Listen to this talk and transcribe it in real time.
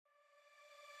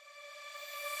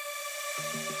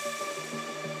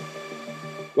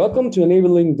Welcome to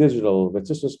Enabling Digital with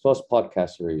Systems Plus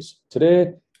podcast series.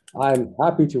 Today, I'm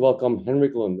happy to welcome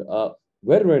Henrik Lund, a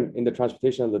veteran in the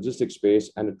transportation and logistics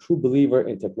space and a true believer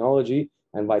in technology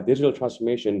and why digital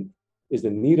transformation is the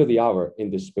need of the hour in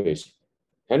this space.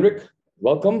 Henrik,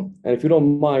 welcome. And if you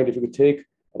don't mind, if you could take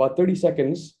about 30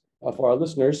 seconds for our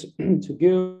listeners to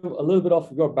give a little bit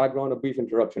of your background, a brief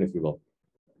introduction, if you will.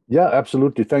 Yeah,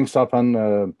 absolutely. Thanks,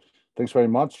 Sarpan. Thanks very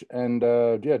much. And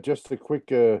just a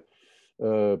quick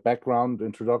background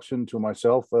introduction to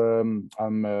myself.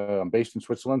 I'm based in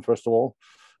Switzerland, first of all.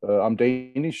 I'm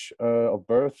Danish of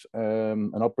birth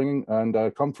and upbringing, and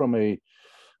I come from a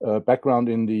background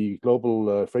in the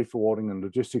global freight forwarding and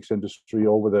logistics industry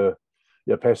over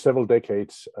the past several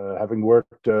decades, having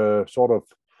worked sort of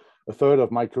a third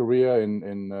of my career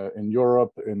in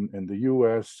Europe, in the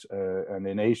US, and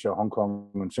in Asia, Hong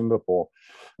Kong, and Singapore.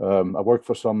 I worked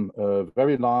for some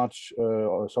very large,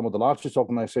 some of the largest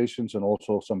organizations, and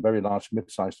also some very large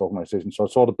mid-sized organizations. So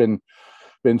I've sort of been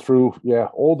through,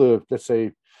 all the, let's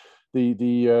say,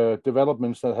 the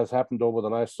developments that has happened over the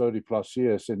last 30 plus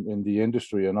years in the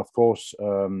industry. And of course,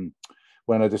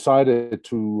 when I decided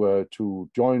to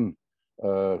join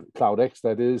CloudX,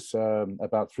 that is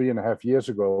about 3.5 years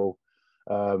ago,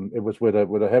 it was with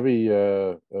a heavy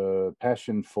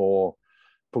passion for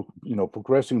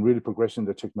progressing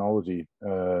the technology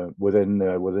within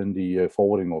the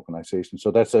forwarding organization. So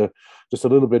that's just a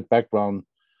little bit background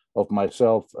of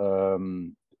myself.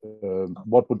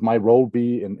 What would my role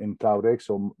be in CloudX?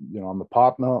 So I'm a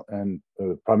partner, and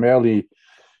primarily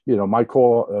my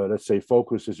core let's say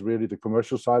focus is really the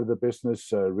commercial side of the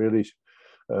business, really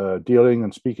dealing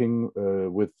and speaking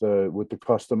with the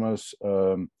customers,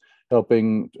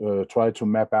 helping try to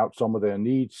map out some of their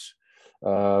needs,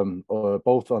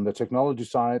 both on the technology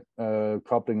side,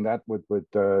 coupling that with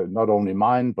not only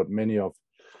mine, but many of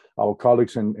our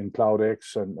colleagues in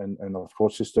CloudX and of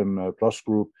course System Plus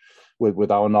Group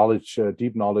with our knowledge,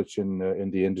 deep knowledge in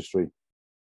the industry.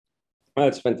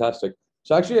 That's fantastic.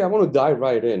 So actually, I want to dive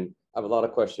right in. I have a lot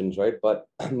of questions, right? But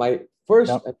my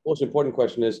first and most important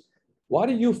question is, why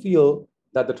do you feel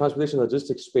that the transportation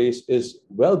logistics space is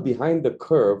well behind the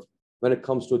curve when it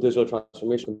comes to digital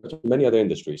transformation compared to many other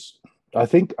industries? I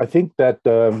think that,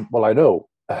 I know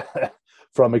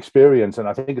from experience, and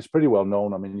I think it's pretty well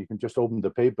known. I mean, you can just open the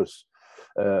papers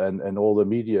and all the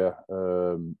media.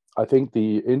 I think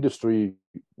the industry,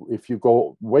 if you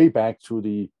go way back to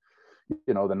the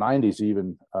 90s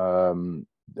even,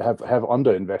 have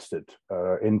underinvested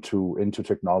into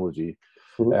technology.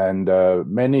 Mm-hmm. And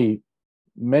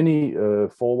many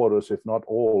forwarders, if not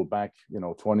all, back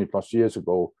 20 plus years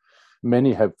ago,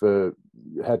 many have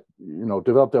had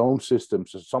developed their own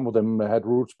systems. Some of them had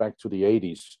roots back to the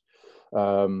 80s.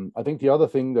 I think the other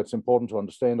thing that's important to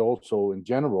understand also in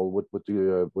general with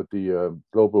the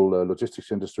global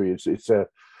logistics industry is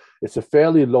it's a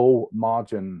fairly low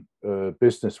margin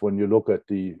business when you look at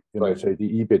the say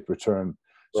the EBIT return.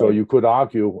 So you could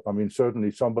argue, I mean, certainly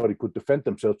somebody could defend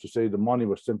themselves to say the money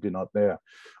was simply not there.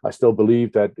 I still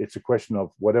believe that it's a question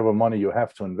of whatever money you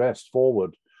have to invest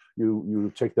forward,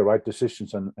 you take the right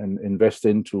decisions and invest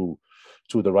into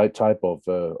the right type of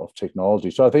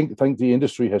technology. So I think the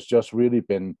industry has just really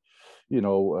been,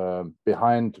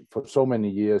 behind for so many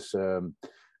years.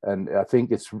 And I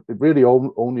think it's really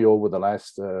only over the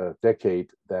last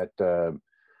decade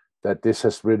that this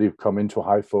has really come into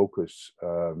high focus.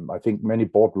 I think many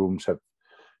boardrooms have,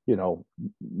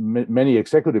 many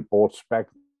executive boards back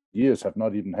years have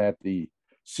not even had the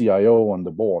CIO on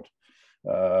the board.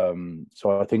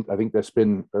 So I think there's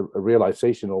been a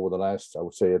realization over the last, I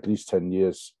would say, at least 10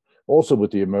 years, also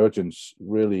with the emergence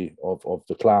really of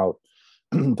the cloud,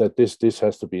 that this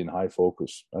has to be in high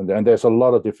focus. And there's a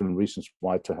lot of different reasons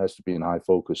why it has to be in high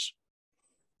focus.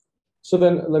 So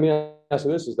then let me ask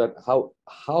you this, is that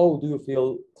how do you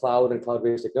feel cloud and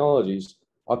cloud-based technologies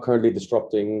are currently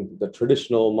disrupting the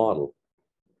traditional model?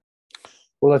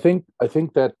 Well, I think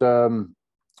that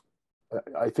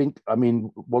I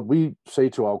mean, what we say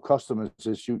to our customers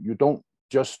is you don't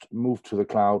just move to the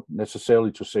cloud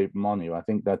necessarily to save money. I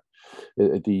think that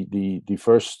the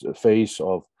first phase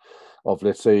of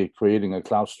let's say creating a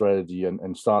cloud strategy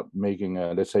and start making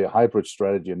let's say a hybrid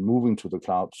strategy and moving to the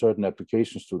cloud, certain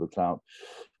applications to the cloud.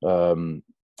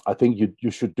 I think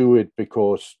you should do it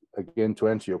because, again, to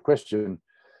answer your question,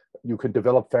 you can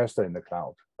develop faster in the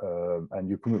cloud and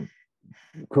you can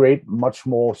create much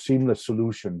more seamless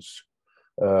solutions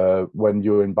when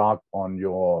you embark on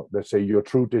your, let's say, your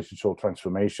true digital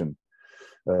transformation.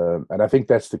 And I think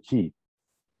that's the key.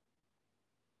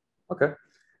 Okay.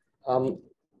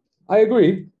 I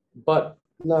agree, but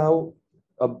now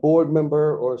a board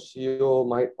member or CEO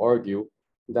might argue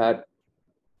that,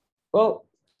 well,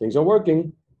 things are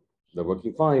working, they're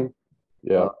working fine.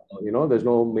 Yeah. There's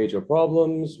no major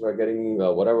problems. We're getting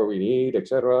whatever we need,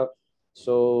 etc.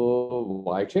 So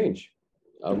why change?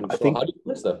 I So how think do you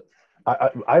place that?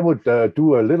 I would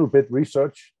do a little bit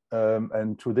research,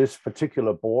 and to this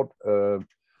particular board,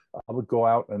 I would go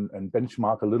out and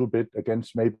benchmark a little bit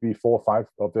against maybe 4 or 5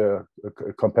 of their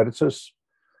competitors,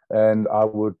 and I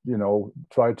would,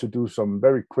 try to do some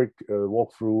very quick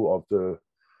walkthrough of the,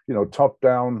 top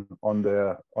down on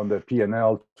their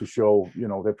P&L to show,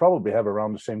 they probably have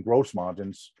around the same gross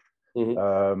margins,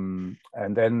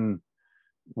 and then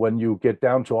when you get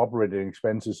down to operating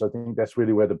expenses, I think that's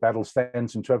really where the battle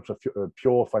stands in terms of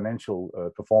pure financial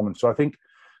performance. So I think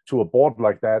to a board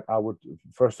like that, I would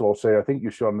first of all say, I think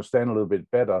you should understand a little bit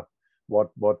better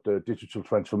what the digital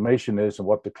transformation is and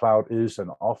what the cloud is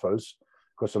and offers,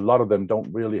 because a lot of them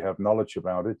don't really have knowledge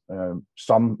about it.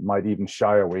 Some might even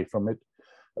shy away from it.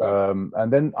 Right.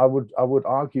 And then I would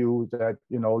argue that,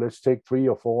 let's take 3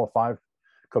 or 4 or 5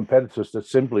 competitors that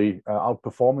simply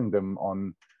outperforming them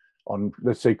on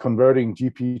let's say converting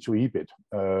GP to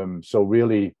EBIT, so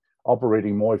really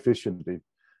operating more efficiently.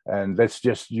 And let's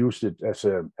just use it as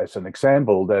an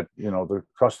example that the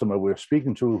customer we're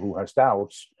speaking to who has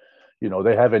doubts,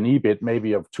 they have an EBIT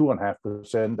maybe of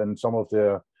 2.5%, and some of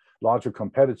their larger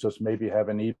competitors maybe have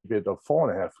an EBIT of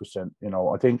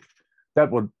 4.5%. I think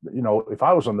that would, if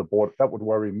I was on the board, that would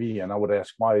worry me, and I would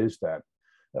ask, why is that?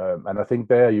 And I think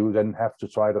there you then have to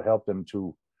try to help them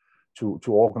to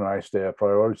organize their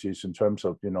priorities in terms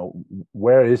of,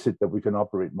 where is it that we can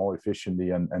operate more efficiently,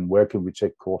 and where can we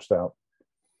take cost out?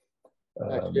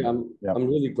 Actually, I'm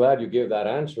really glad you gave that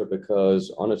answer,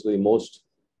 because honestly, most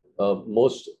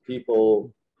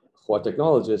people who are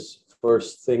technologists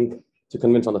first think to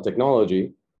convince on the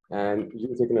technology, and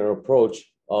you're taking an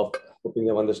approach of helping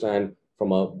them understand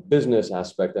from a business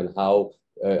aspect and how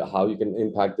you can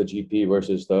impact the GP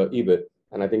versus the EBIT.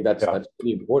 And I think that's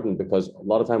really important, because a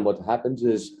lot of time what happens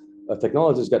is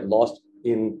technologists get lost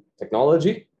in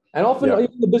technology, and often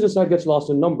even the business side gets lost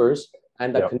in numbers,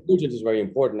 and that convergence is very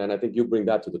important. And I think you bring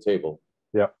that to the table.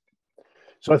 Yeah.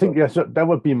 So I think, yes, that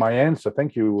would be my answer.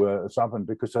 Thank you, Sapan,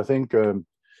 because I think, and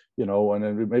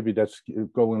then maybe that's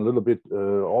going a little bit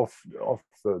off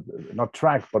not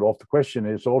track, but off the question,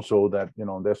 is also that,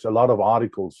 there's a lot of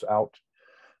articles out.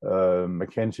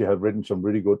 McKinsey have written some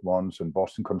really good ones, and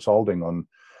Boston Consulting on,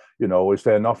 is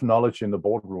there enough knowledge in the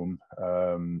boardroom,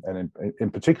 and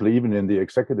in particular, even in the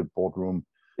executive boardroom,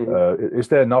 is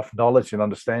there enough knowledge and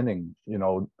understanding,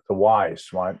 the whys,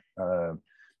 right?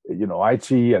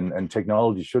 IT and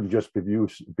technology shouldn't just be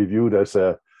viewed as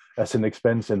an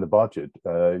expense in the budget.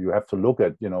 You have to look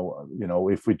at,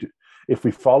 if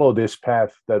we follow this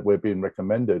path that we're being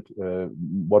recommended,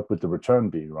 what would the return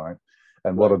be, right?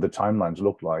 And what are the timelines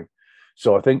look like?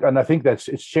 So I think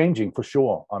it's changing for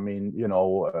sure. I mean,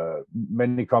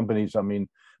 many companies,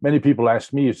 many people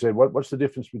ask me, say, what's the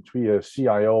difference between a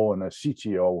CIO and a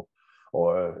CTO,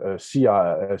 or a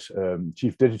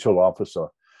Chief Digital Officer?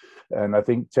 And I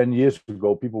think 10 years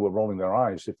ago, people were rolling their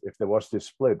eyes if there was this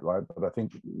split, right? But I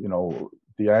think,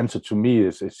 the answer to me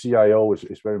is a CIO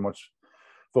is very much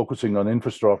focusing on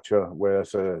infrastructure,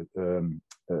 whereas a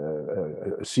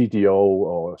CDO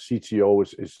or CTO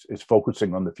is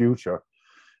focusing on the future,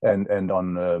 and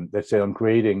on let's say on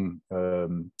creating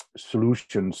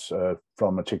solutions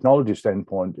from a technology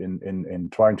standpoint, in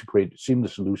trying to create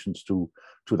seamless solutions to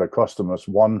their customers.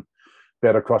 One,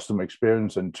 better customer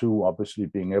experience, and two, obviously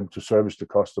being able to service the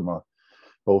customer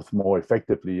both more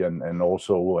effectively and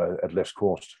also at less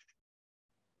cost.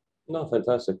 No,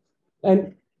 fantastic.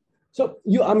 And so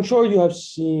I'm sure you have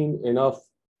seen enough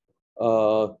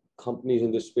companies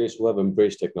in this space who have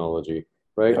embraced technology,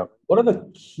 right? Yeah. What are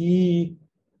the key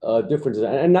differences?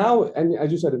 And now, and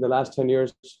as you said, in the last 10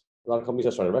 years, a lot of companies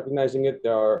have started recognizing it.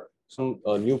 There are some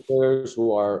new players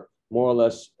who are more or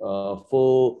less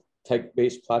full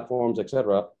tech-based platforms,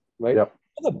 etc. Right? Yeah.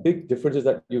 What are the big differences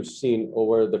that you've seen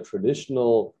over the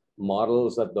traditional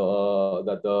models that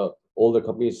the older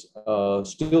companies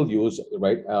still use,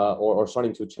 right, or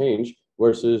starting to change,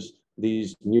 versus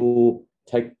these new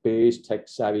tech-based,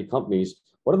 tech-savvy companies?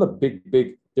 What are the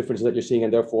big differences that you're seeing,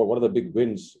 and therefore, what are the big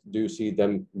wins do you see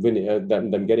them winning,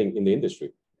 them getting in the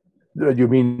industry? You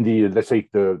mean let's say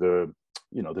the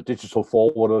digital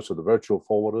forwarders or the virtual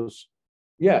forwarders?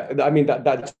 Yeah, I mean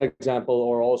that's an example.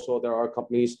 Or also there are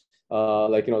companies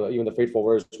like even the freight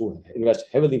forwarders who invest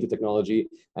heavily into technology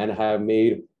and have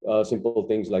made simple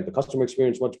things like the customer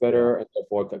experience much Yeah, better, and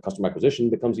therefore customer acquisition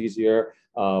becomes easier.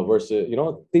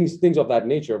 Versus things of that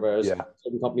nature. Whereas yeah,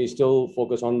 certain companies still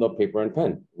focus on the paper and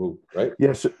pen route, right?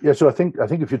 yes, yeah. So I think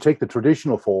if you take the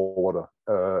traditional forwarder,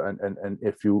 and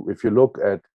if you look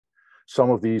at some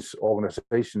of these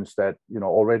organizations that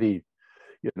already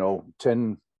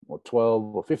 10 or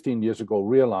 12 or 15 years ago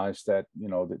realized that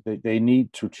they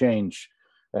need to change,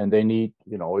 and they need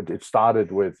it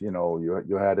started with you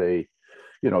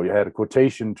had a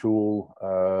quotation tool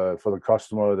for the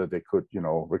customer that they could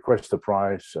request a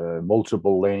price,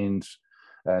 multiple lanes,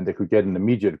 and they could get an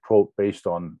immediate quote based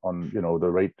on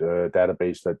the rate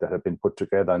database that had been put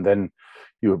together. And then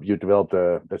you developed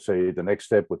let's say the next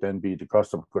step would then be the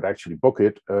customer could actually book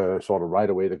it sort of right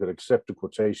away. They could accept the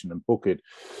quotation and book it,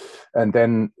 and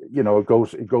then it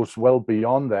goes well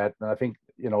beyond that. And I think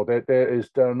there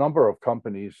are a number of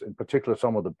companies, in particular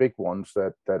some of the big ones,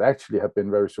 that actually have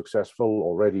been very successful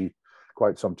already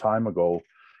quite some time ago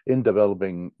in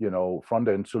developing front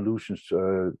end solutions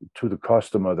to the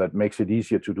customer that makes it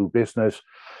easier to do business,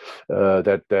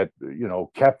 that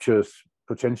captures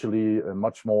potentially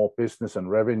much more business and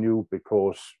revenue,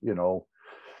 because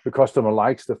the customer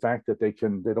likes the fact that they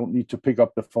don't need to pick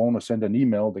up the phone or send an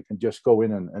email. They can just go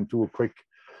in and do a quick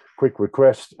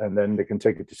request, and then they can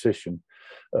take a decision.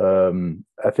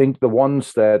 I think the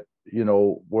ones that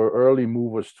were early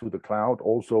movers to the cloud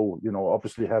also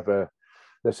obviously have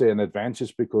let's say an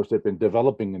advantage, because they've been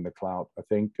developing in the cloud. I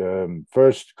think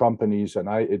first companies, and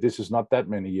this is not that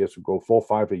many years ago, 4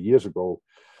 or 5 years ago,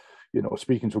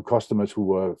 speaking to customers who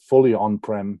were fully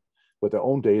on-prem with their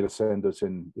own data centers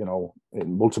in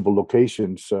multiple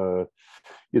locations.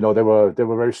 They were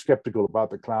very skeptical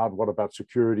about the cloud. What about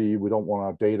security? We don't want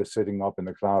our data sitting up in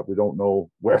the cloud. We don't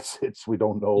know where it sits. We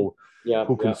don't know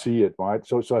who can see it, right?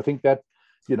 So I think that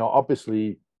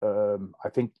obviously I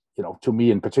think to me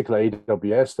in particular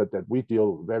AWS that we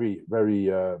deal very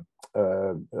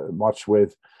much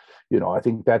with. I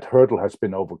think that hurdle has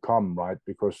been overcome, right?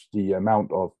 Because the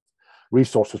amount of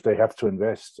resources they have to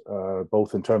invest,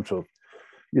 both in terms of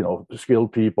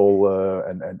skilled people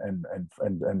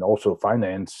and also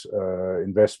finance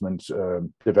investments,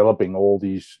 developing all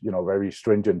these very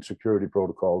stringent security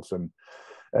protocols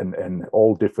and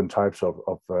all different types of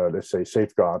let's say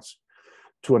safeguards,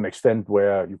 to an extent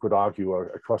where you could argue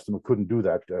a customer couldn't do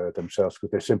that themselves,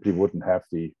 because they simply wouldn't have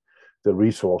the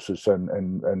resources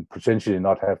and potentially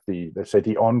not have the, let's say,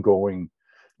 the ongoing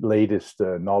latest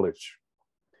knowledge.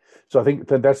 So I think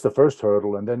that's the first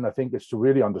hurdle. And then I think it's to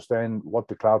really understand what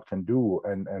the cloud can do.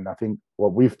 And I think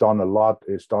what we've done a lot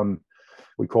is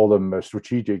we call them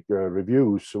strategic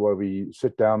reviews, where we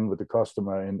sit down with the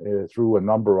customer and through a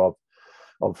number of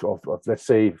let's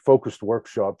say focused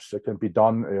workshops that can be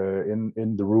done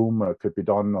in the room, could be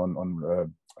done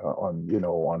on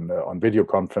video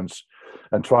conference,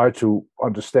 and try to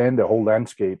understand the whole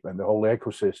landscape and the whole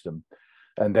ecosystem,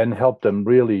 and then help them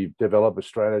really develop a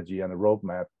strategy and a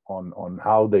roadmap on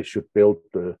how they should build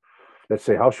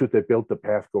how should they build the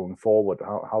path going forward.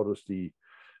 How does the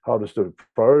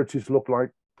priorities look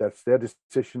like? That's their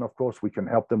decision, of course. We can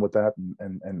help them with that,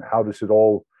 and how does it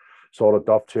all sort of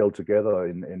dovetail together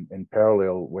in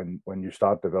parallel when you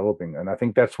start developing. And I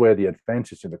think that's where the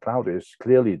advantage in the cloud is,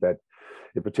 clearly, that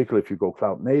in particular if you go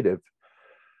cloud native,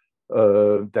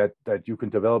 that you can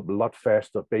develop a lot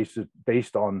faster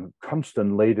based on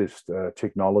constant latest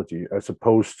technology, as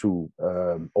opposed to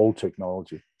old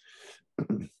technology.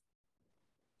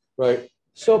 Right.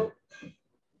 So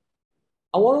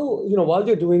I want to, while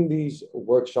you're doing these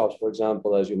workshops, for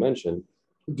example, as you mentioned,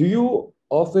 do you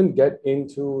often get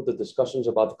into the discussions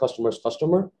about the customer's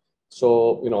customer?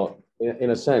 So, in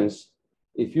a sense,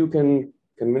 if you can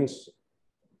convince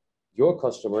your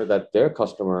customer that their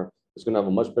customer is going to have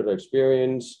a much better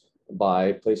experience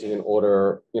by placing an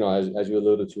order, as you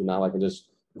alluded to, now I can just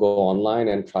go online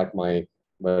and track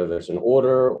whether it's an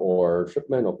order or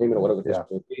shipment or payment or whatever the case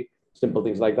may be, simple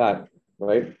things like that,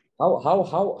 right?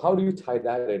 How do you tie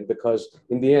that in? Because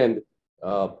in the end,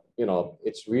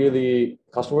 it's really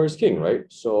customer is king, right?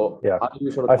 So how do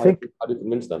you sort of how do you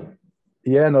convince them?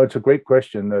 Yeah, no, it's a great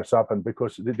question, Sapan,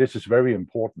 because this is very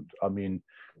important. I mean,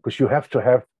 because you have to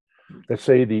have, let's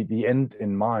say, the end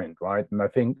in mind, right? And I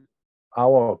think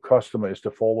our customer is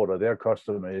the forwarder, their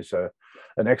customer is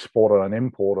an exporter, an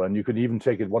importer, and you could even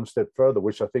take it one step further,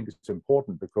 which I think is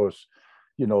important, because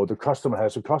the customer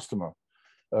has a customer.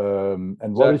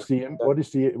 And what is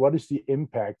the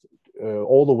impact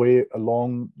all the way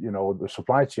along the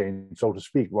supply chain, so to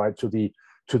speak, right,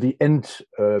 to the end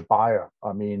buyer.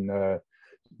 I mean,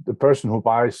 the person who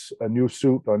buys a new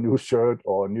suit or a new shirt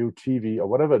or a new TV or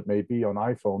whatever it may be on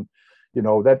iPhone,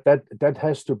 that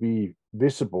has to be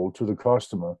visible to the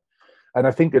customer. And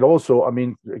I think it also, I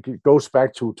mean, it goes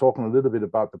back to talking a little bit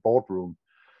about the boardroom.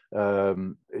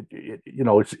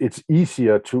 It's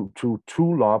easier to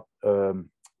tool up, let's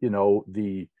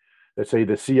say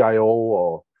the CIO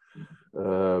or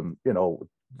the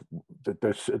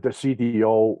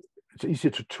CDO. It's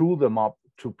easier to tool them up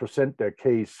to present their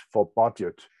case for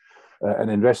budget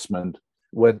and investment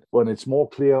when it's more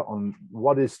clear on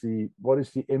what is the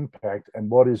impact and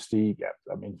what is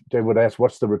they would ask,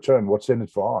 what's the return, what's in it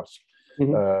for us.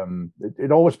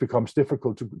 It always becomes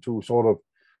difficult to sort of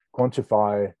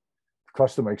quantify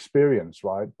customer experience,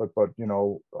 right? But a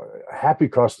happy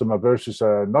customer versus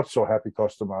a not so happy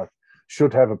customer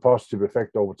should have a positive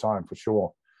effect over time for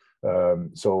sure.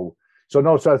 So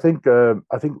I think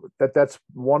that's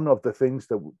one of the things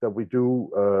that we do,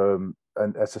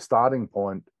 and as a starting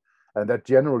point, and that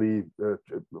generally,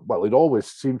 it always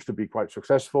seems to be quite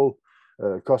successful.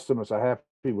 Customers are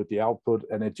happy with the output,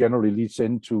 and it generally leads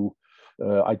into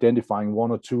identifying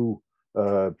one or two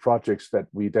projects that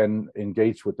we then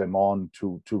engage with them on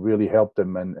to really help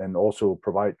them and also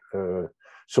provide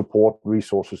support,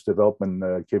 resources,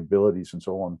 development capabilities, and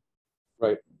so on.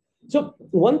 Right. So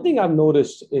one thing I've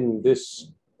noticed in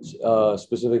this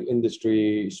specific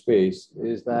industry space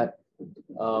is that,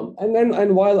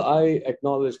 and while I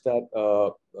acknowledge that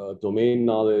domain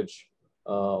knowledge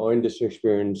or industry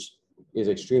experience is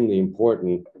extremely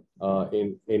important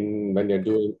in when they're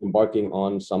embarking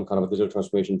on some kind of a digital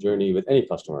transformation journey with any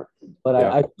customer, but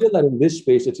I feel that in this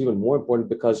space it's even more important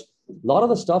because a lot of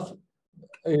the stuff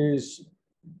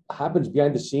happens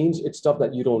behind the scenes. It's stuff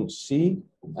that you don't see,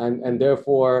 and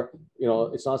therefore,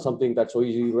 it's not something that's so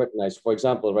easily recognized. For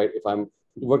example, right, if I'm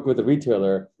working with a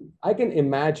retailer, I can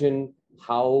imagine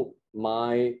how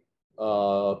my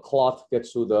cloth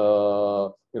gets to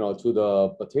the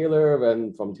tailor,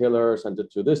 and from tailor sent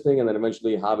it to this thing, and then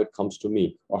eventually how it comes to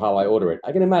me or how I order it.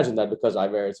 I can imagine that because I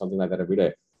wear something like that every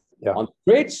day. Yeah. On the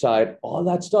trade side, all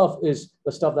that stuff is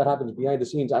the stuff that happens behind the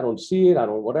scenes. I don't see it. I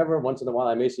don't whatever. Once in a while,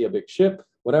 I may see a big ship,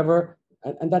 whatever,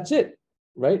 and that's it,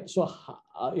 right? So,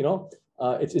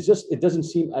 it's just, it doesn't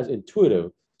seem as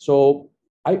intuitive. So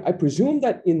I presume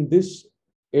that in this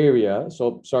area,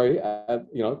 so sorry,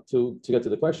 to get to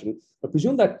the question, I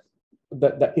presume that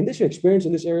the industry experience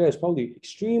in this area is probably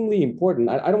extremely important.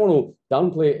 I don't want to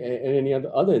downplay any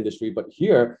other industry, but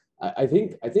here, I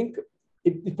think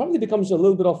it probably becomes a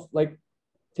little bit of like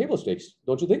table stakes,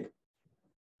 don't you think?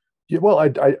 Yeah, well,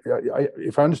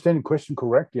 if I understand the question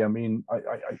correctly, I mean,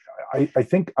 I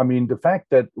think, I mean, the fact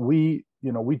that we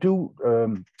do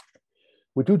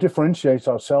differentiate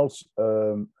ourselves,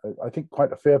 I think,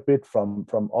 quite a fair bit from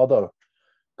other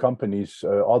companies,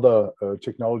 other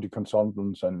technology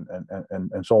consultants, and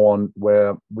so on,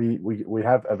 where we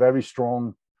have a very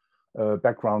strong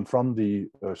background from the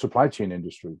supply chain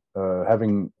industry,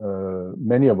 having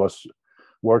many of us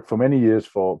worked for many years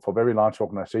for very large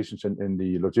organizations in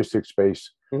the logistics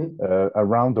space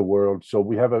around the world. So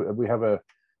we have a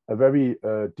very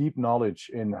deep knowledge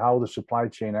in how the supply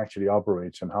chain actually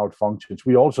operates and how it functions.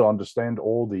 We also understand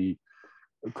all the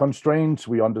constraints.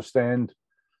 We understand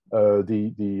all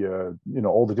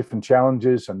the different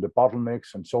challenges and the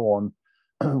bottlenecks and so on,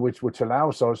 which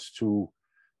allows us to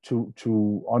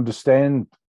understand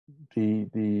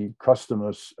the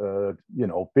customers'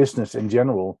 business in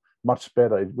general much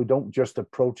better. We don't just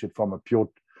approach it from a pure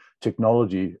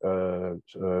technology,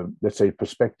 let's say,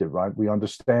 perspective, right? We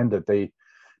understand that they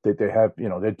have,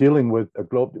 they're dealing with a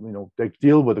global, they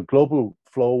deal with a global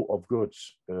flow of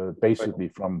goods, basically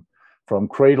from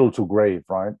cradle to grave,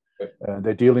 right?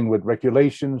 They're dealing with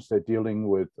regulations. They're dealing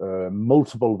with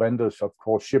multiple vendors, of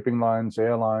course, shipping lines,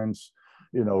 airlines,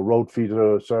 road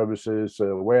feeder services,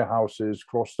 warehouses,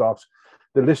 cross docks.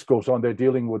 The list goes on. They're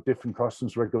dealing with different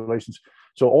customs regulations.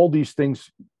 So all these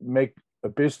things make a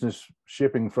business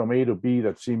shipping from A to B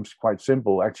that seems quite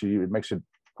simple. Actually, it makes it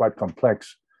quite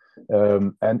complex.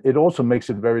 And it also makes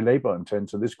it very labor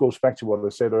intense. And this goes back to what I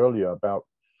said earlier about,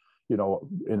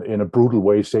 in a brutal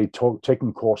way, say,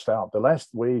 taking cost out. The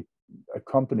last way a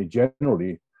company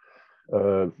generally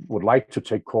would like to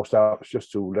take cost out is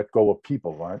just to let go of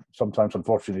people, right? Sometimes,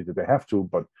 unfortunately, they have to,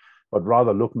 but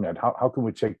rather looking at how can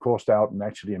we take cost out and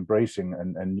actually embracing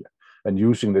and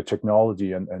using the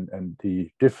technology and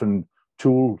the different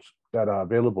tools that are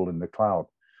available in the cloud.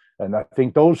 And I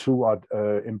think those who are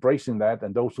embracing that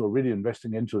and those who are really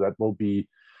investing into that will be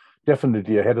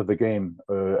definitely ahead of the game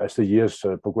as the years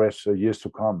progress, years to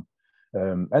come.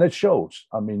 And it shows.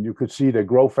 I mean, you could see they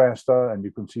grow faster, and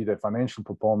you can see their financial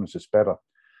performance is better.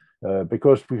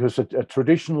 Because a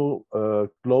traditional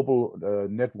global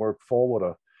network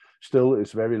forwarder still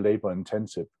is very labor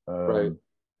intensive. Right.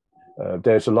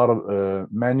 There's a lot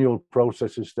of manual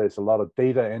processes. There's a lot of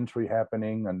data entry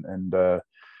happening, and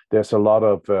there's a lot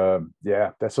of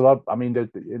there's a lot. I mean,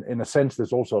 in a sense,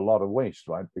 there's also a lot of waste,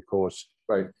 right? Because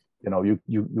Right.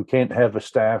 You can't have a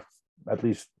staff, at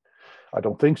least I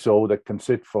don't think so, that can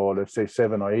sit for, let's say,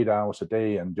 7 or 8 hours a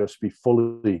day and just be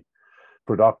fully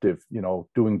productive,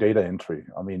 doing data entry.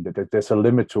 I mean, there's a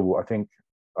limit to, I think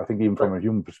even from a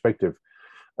human perspective,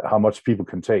 how much people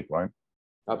can take, right?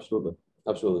 Absolutely.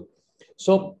 Absolutely.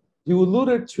 So you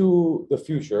alluded to the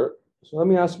future. So let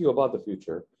me ask you about the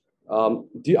future.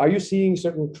 Are you seeing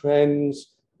certain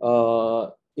trends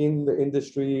in the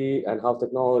industry and how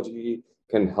technology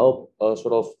can help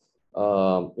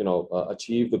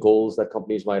achieve the goals that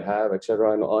companies might have, et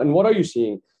cetera? And what are you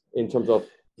seeing in terms of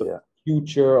the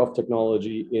future of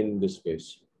technology in this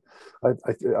space?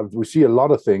 We see a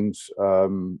lot of things.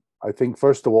 I think,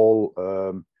 first of all,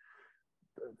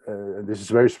 this is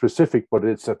very specific, but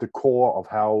it's at the core of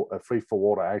how a freight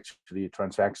forwarder actually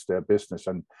transacts their business.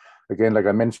 And again, like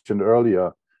I mentioned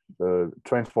earlier, the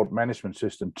transport management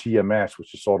system, TMS,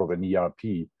 which is sort of an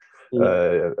ERP,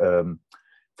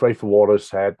 freight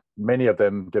forwarders had, many of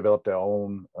them developed their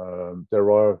own. There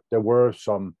were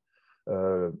some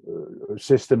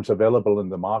systems available in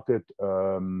the market.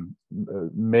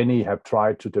 Many have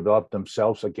tried to develop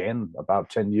themselves again. About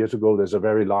 10 years ago, there's a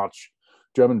very large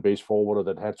German-based forwarder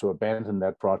that had to abandon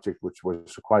that project, which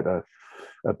was quite a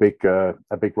big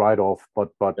write-off.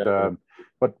 But the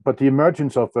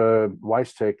emergence of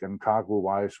WiseTech and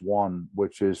CargoWise One,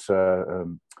 which is a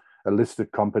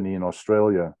listed company in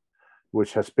Australia,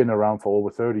 which has been around for over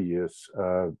 30 years.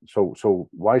 So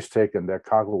WiseTech and their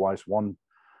CargoWise One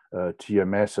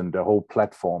TMS and the whole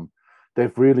platform,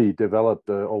 they've really developed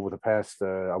over the past,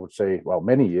 I would say, well,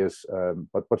 many years,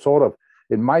 but sort of,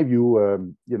 in my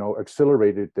view,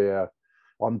 accelerated their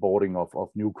onboarding of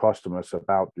new customers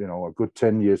about, a good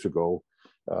 10 years ago.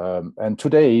 And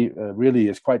today really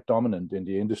is quite dominant in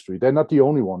the industry. They're not the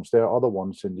only ones. There are other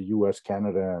ones in the US,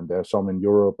 Canada, and there are some in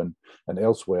Europe and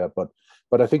elsewhere.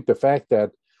 But I think the fact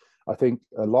that I think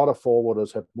a lot of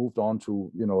forwarders have moved on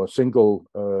to, a single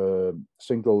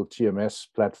TMS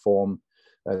platform.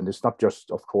 And it's not just,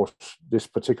 of course, this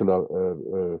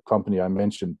particular company I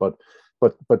mentioned, but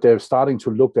they're starting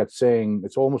to look at saying,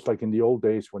 it's almost like in the old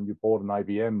days when you bought an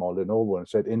IBM or Lenovo and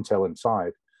said Intel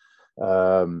inside.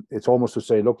 It's almost to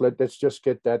say, look, let's just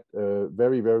get that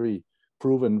very, very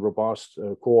proven, robust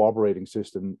core operating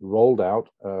system rolled out,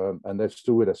 and let's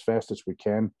do it as fast as we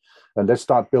can, and let's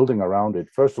start building around it.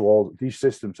 First of all, these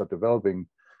systems are developing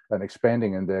and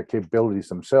expanding in their capabilities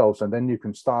themselves, and then you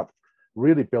can start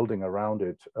really building around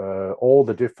it all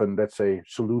the different, let's say,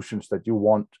 solutions that you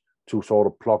want to sort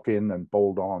of plug in and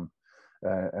bolt on,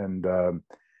 and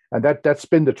that's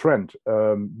been the trend.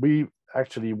 We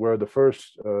actually were the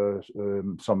first,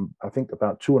 I think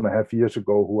about 2.5 years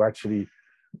ago, who actually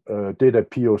did a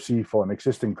POC for an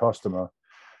existing customer,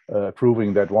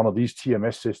 proving that one of these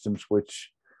TMS systems,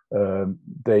 which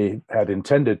they had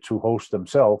intended to host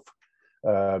themselves,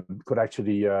 could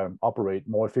actually operate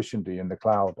more efficiently in the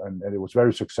cloud, and it was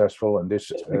very successful. And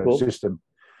this cool system,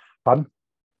 pardon?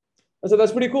 So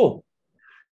that's pretty cool.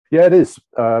 Yeah, it is.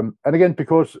 And again,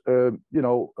 because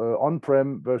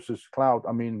on-prem versus cloud,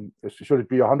 I mean, should it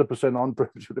be 100% on-prem?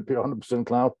 Should it be 100%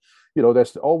 cloud?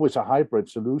 There's always a hybrid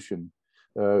solution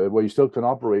where you still can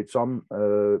operate some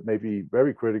maybe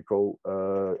very critical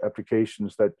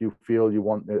applications that you feel you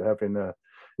want to have in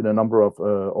a number of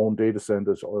own data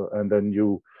centers, and then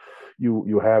you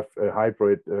have a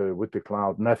hybrid with the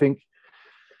cloud. And I think,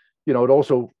 it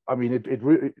also, I mean, it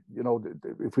really,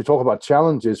 if we talk about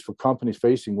challenges for companies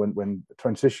facing when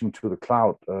transition to the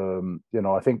cloud,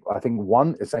 I think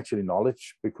one is actually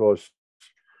knowledge, because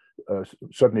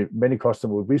certainly many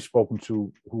customers we've spoken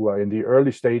to who are in the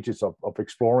early stages of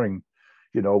exploring,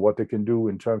 what they can do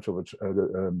in terms of,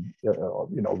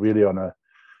 really on a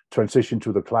transition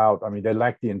to the cloud. I mean, they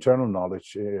lack the internal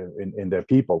knowledge in their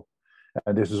people.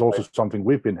 And this is also something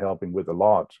we've been helping with a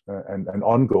lot and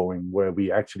ongoing, where we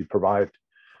actually provide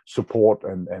support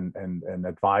and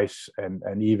advice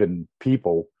and even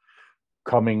people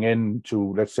coming in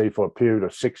to, let's say, for a period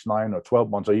of 6, 9, or 12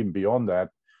 months, or even beyond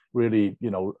that, really,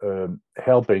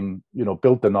 helping,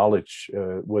 build the knowledge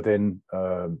within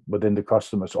the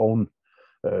customer's own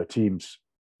teams.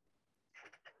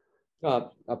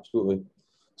 Absolutely.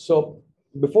 So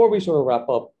before we sort of wrap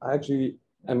up, I actually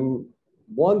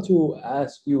want to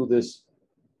ask you this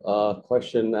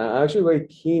question. I'm actually very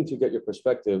keen to get your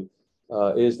perspective.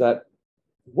 Is that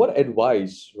what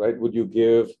advice, right, would you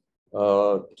give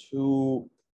to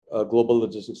global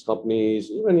logistics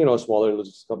companies, even smaller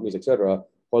logistics companies, etc.,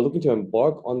 who are looking to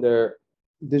embark on their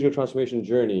digital transformation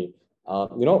journey?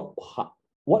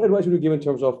 What advice would you give in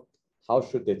terms of how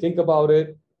should they think about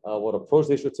it, what approach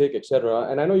they should take, etc.?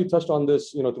 And I know you touched on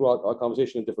this, throughout our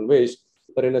conversation in different ways,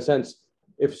 but in a sense,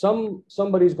 if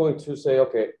somebody's going to say,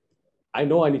 okay, I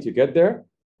know I need to get there,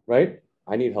 right?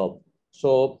 I need help.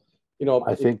 So,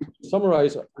 I if think you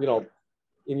summarize,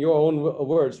 in your own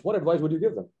words, what advice would you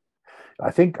give them?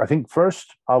 I think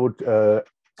first I would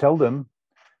tell them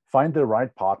find the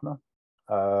right partner.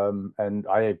 And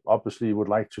I obviously would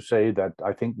like to say that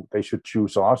I think they should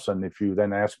choose us. And if you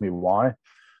then ask me why,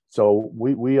 so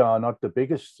we are not the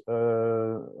biggest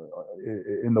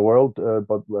in the world,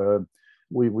 but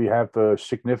we have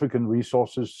significant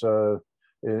resources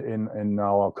in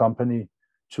our company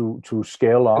to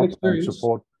scale And up and experience.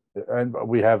 support, and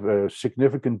we have a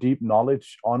significant deep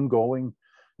knowledge ongoing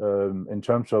in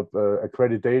terms of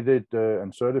accredited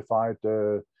and certified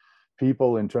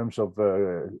people in terms of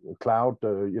cloud.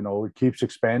 It keeps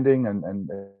expanding, and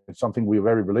it's something we're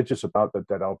very religious about,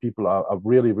 that our people are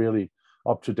really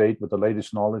up to date with the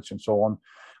latest knowledge and so on.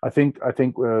 I think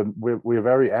we're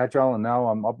very agile, and now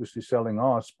I'm obviously selling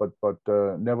us, but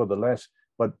nevertheless,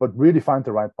 but really find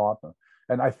the right partner.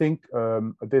 And I think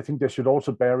they should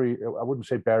also I wouldn't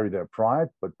say bury their pride,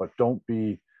 but don't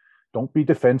be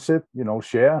defensive.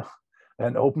 Share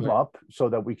and open up so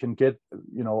that we can get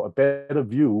a better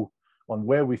view on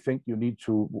where we think you need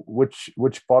to,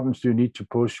 which buttons do you need to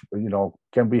push.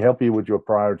 Can we help you with your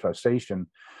prioritization?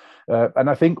 And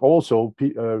I think also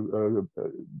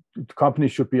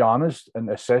companies should be honest and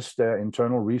assess their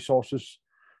internal resources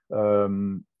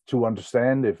to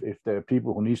understand if there are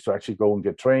people who need to actually go and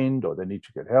get trained, or they need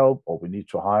to get help, or we need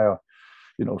to hire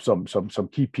some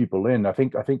key people in. I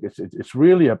think it's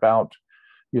really about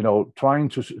trying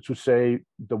to say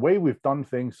the way we've done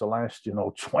things the last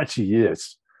 20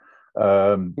 years,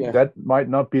 that might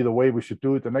not be the way we should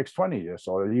do it the next 20 years,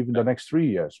 or even the next 3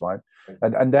 years, right?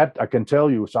 And that I can tell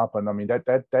you, Sapan, I mean,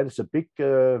 that is a big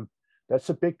that's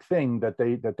a big thing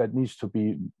that needs to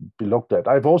be looked at.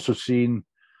 I've also seen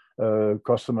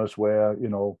customers where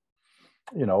you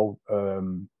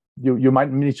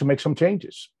might need to make some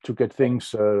changes to get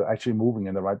things actually moving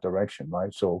in the right direction,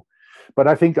 right? So, but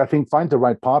I think find the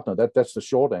right partner. That's the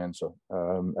short answer.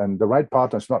 And the right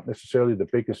partner is not necessarily the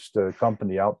biggest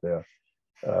company out there.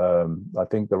 I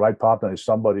think the right partner is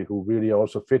somebody who really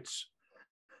also fits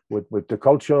with the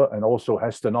culture and also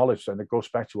has the knowledge. And it goes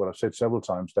back to what I've said several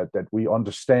times, that we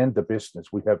understand the business.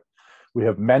 We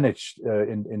have managed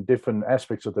in different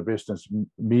aspects of the business,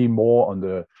 me more on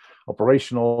the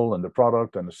operational and the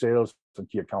product and the sales and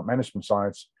key account management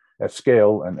sides at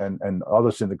scale, and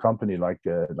others in the company like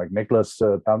Niklas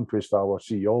Palmqvist, our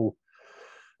CEO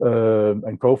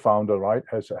and co-founder, right,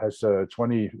 has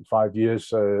 25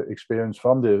 years experience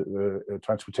from the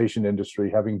transportation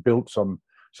industry, having built some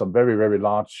very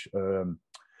large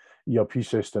ERP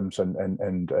systems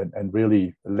and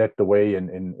really led the way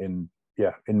in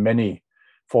many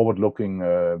forward-looking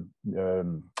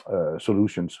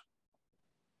solutions.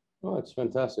 Oh, it's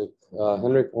fantastic.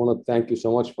 Henrik, I want to thank you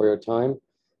so much for your time.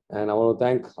 And I want to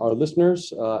thank our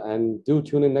listeners, and do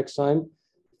tune in next time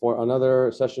for another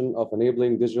session of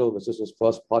Enabling Digital with Systems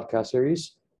Plus podcast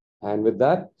series. And with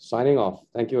that, signing off.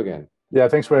 Thank you again. Yeah,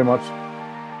 thanks very much.